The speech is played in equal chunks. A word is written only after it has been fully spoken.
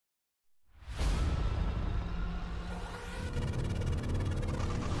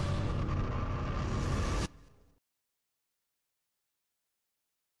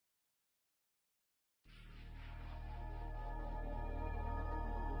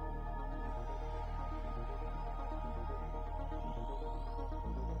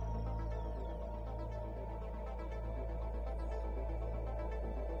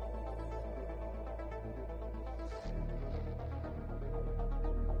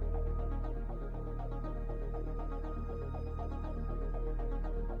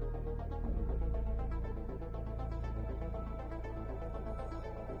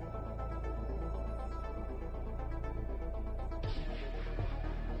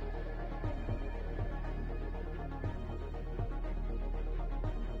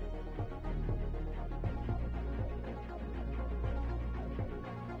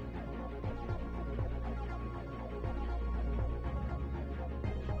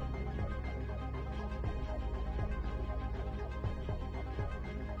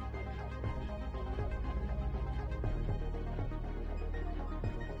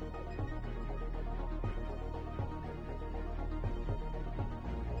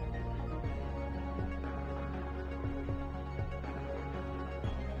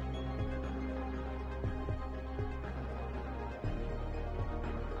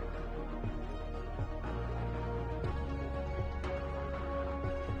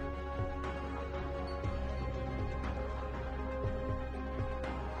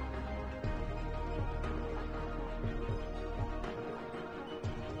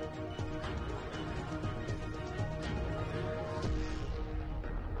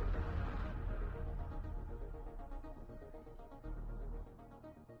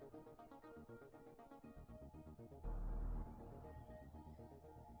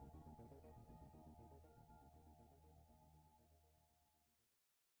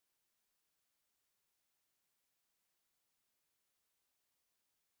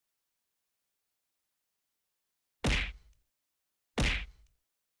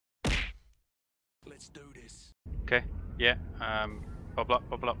Let's do this. Okay, yeah. Bubble up,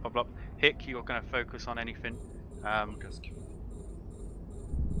 bubble up, bubble up. Hick, you're going to focus on anything.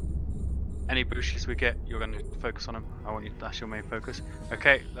 Any bushes we get, you're going to focus on them. I want you. That's your main focus.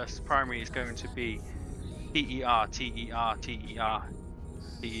 Okay, that's primary is going to be TER, TER, TER,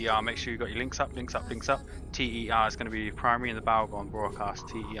 TER. Make sure you got your links up, links up, links up. TER is going to be your primary in the Balgon broadcast.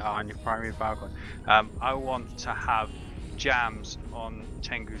 TER and your primary Balgon. I want to have jams on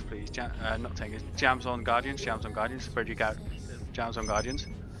Tengus, please. Not Tengus. Jams on Guardians. Jams on Guardians. Spread your out. Jams on Guardians.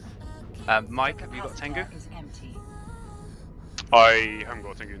 Mike, have you got Tengu? I haven't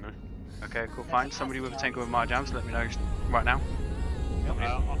got a Tengu, no. Okay, cool, fine. Somebody with a Tengu with my jams, let me know right now.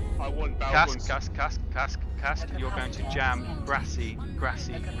 I want Balgons. Cask. You're going to jam Grassy,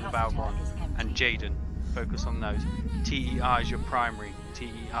 Balgon, and Jaden. Focus on those. TER is your primary.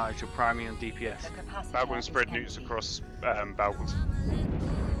 TER is your primary on DPS. Balgon spread newts across Balgons.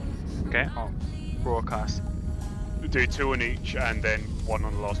 Okay, on broadcast. Do 2 on each and then 1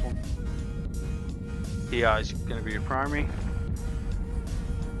 on the last one. TER is going to be your primary.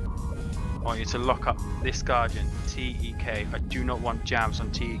 I want you to lock up this Guardian, TEK. I do not want jams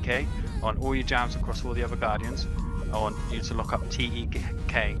on TEK. I want all your jams across all the other Guardians. I want you to lock up TEK.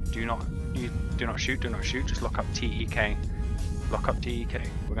 Do not shoot, just lock up TEK. Lock up TEK.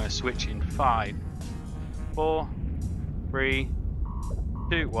 We're going to switch in 5, 4, 3,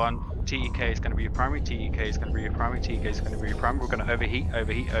 2, 1. TEK is going to be your primary, TEK is going to be your primary, TEK is going to be your primary. We're going to overheat.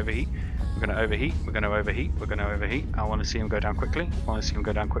 We're going to overheat. I want to see him go down quickly. And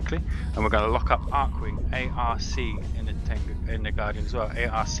we're going to lock up Arcwing, ARC in the Guardian as well.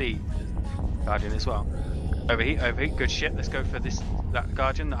 ARC Guardian as well. Overheat. Good shit. Let's go for that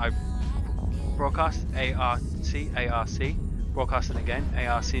Guardian that I broadcast. ARC. Broadcasting again.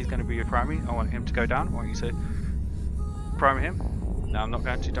 ARC is going to be your primary. I want him to go down. I want you to primary him. No, I'm not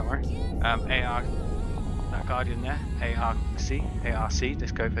going to. Don't worry. AR. That Guardian there, ARC,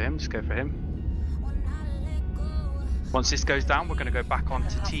 let's go for him, Once this goes down, we're going to go back on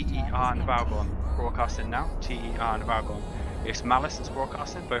to TER and the Balgon. Broadcasting now, TER and the Balgon. It's Malice that's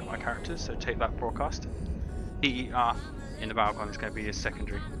broadcasting, both my characters, so take that broadcast. TER in the Balgon is going to be his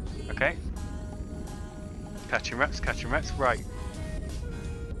secondary, okay? Catching reps, right.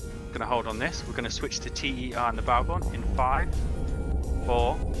 Going to hold on this, we're going to switch to TER and the Balgon in 5,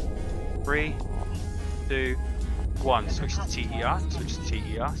 4, 3, 2, 1. Switch to TER.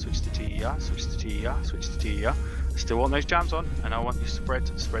 Still want those jams on, and I want you to spread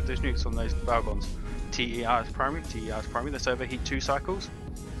those nukes on those Balgons. TER is primary. Let's overheat 2 cycles.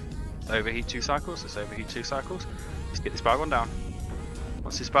 Let's overheat 2 cycles. Let's get this Balgon down.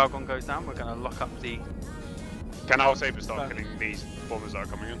 Once this Balgon goes down, we're going to lock up the... Can our sabers start killing these bombers that are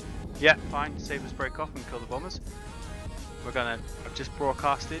coming in? Yeah, fine. Sabers break off and kill the bombers. I've just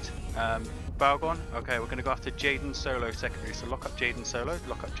broadcasted Balgon. Okay, we're gonna go after Jaden solo secondary. So lock up Jaden solo.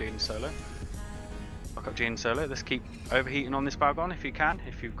 Let's keep overheating on this Balgon if you can.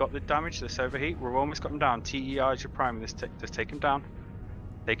 If you've got the damage, let's overheat. We've almost got him down. TER is your primary. Let's take him down.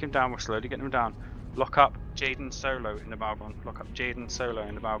 We're slowly getting him down. Lock up Jaden solo in the Balgon.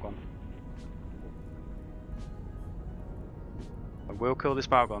 I will kill this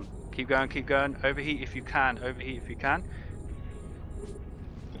Balgon. Keep going. Overheat if you can.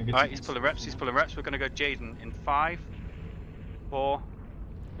 Alright, he's pulling reps. We're going to go Jaden in 5, 4,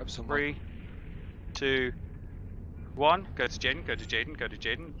 3, 2, 1. Go to Jaden.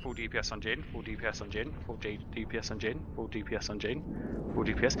 Full DPS on Jaden.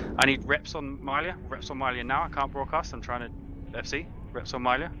 I need reps on Mylia now. I can't broadcast. I'm trying to FC. Reps on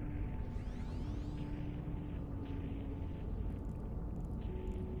Mylia.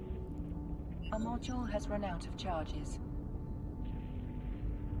 A module has run out of charges.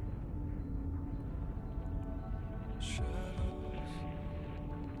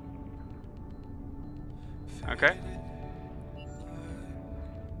 Okay.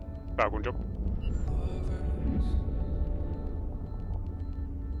 Balgon job.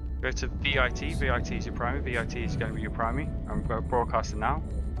 Go to VIT. VIT is your primary. VIT is going to be your primary. I'm broadcasting now.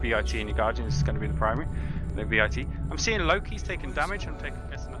 VIT and your Guardian is going to be the primary. Then VIT. I'm seeing Loki's taking damage. I'm guessing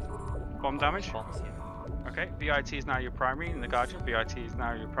that's bomb damage. Okay. VIT is now your primary in the Guardian. VIT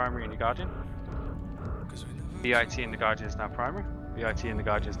and the Guardian is now primary.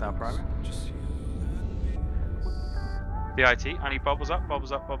 VIT, I need bubbles up.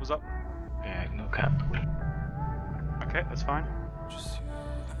 Yeah, no cap. Okay, that's fine.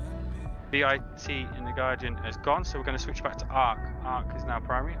 VIT in the Guardian is gone, so we're going to switch back to ARC. ARC is now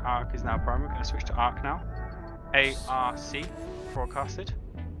primary. We're going to switch to ARC now. ARC, broadcasted.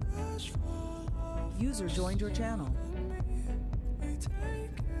 User joined your channel.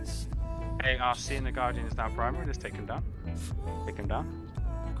 ARC and the Guardian is now primary. Let's take him down. Take him down.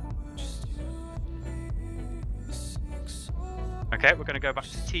 Okay, we're going to go back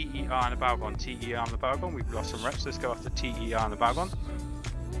to TER and the Balgon. TER and the Balgon. We've lost some reps. Let's go after TER and the Balgon.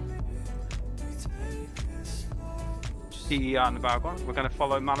 TER and the Balgon. We're going to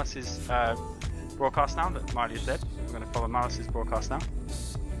follow Malice's broadcast now that Miley is dead. We're going to follow Malice's broadcast now.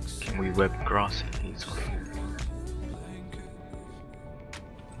 Can we web grass if he's got it?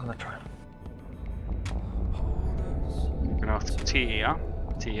 I'm gonna try. We're going after TER.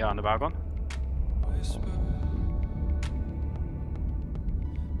 TER and the Balgon.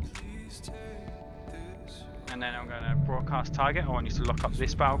 And then I'm going to broadcast target. I want you to lock up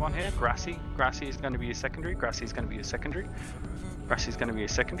this Balgon here. Grassy. Grassy is going to be your secondary. Grassy is going to be your secondary. Grassy is going to be your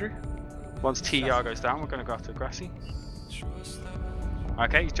secondary. Once TER goes down, we're going to go after Grassy.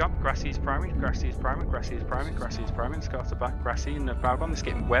 Okay, he's jumped. Grassy is primary. Grassy is primary. Grassy is primary. Grassy is primary. Let's go after back. Grassy and the Balgon. Let's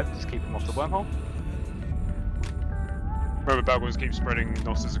get him webbed. Let's keep him off the wormhole. Remember, Balgons keep spreading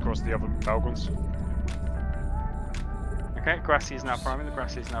Gnosis across the other Balgons. Okay, Grassy is now primary. The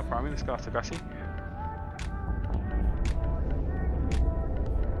Grassy is now primary. Let's go after Grassy.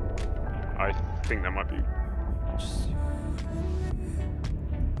 I think that might be.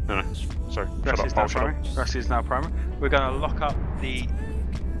 No, sorry. Grassy is now primary. Grassy is now primary. We're going to lock up the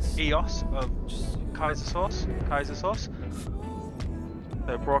EOS of Kaiser Source. Kaiser Source.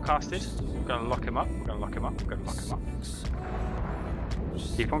 They're broadcasted. We're going to lock him up. We're going to lock him up. We're going to lock him up.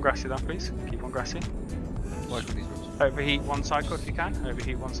 Keep on Grassy there, please. Keep on Grassy. Overheat one cycle if you can.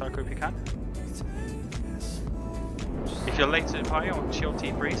 Overheat one cycle if you can. If you're late to the party, I want shield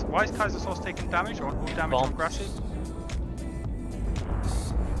T3s. Why is Kaiser Source taking damage? I want all damage on Grassy.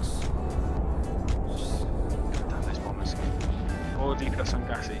 Damn those bombers. All DPS on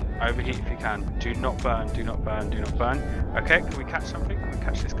Grassy. Overheat if you can. Do not burn, do not burn, do not burn. Okay, can we catch something? Can we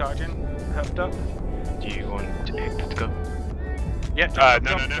catch this Guardian? Herped up? Do you want it to go? Yeah, jump,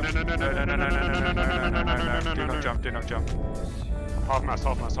 No. do not jump, do not jump. Half mast,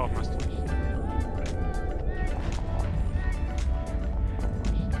 half mast, half mast.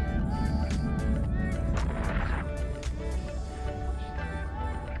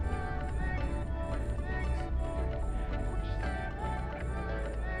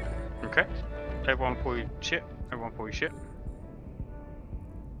 Okay, everyone pull your shit, everyone pull your shit.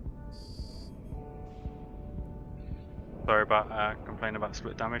 Sorry about complaining about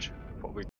split damage. What we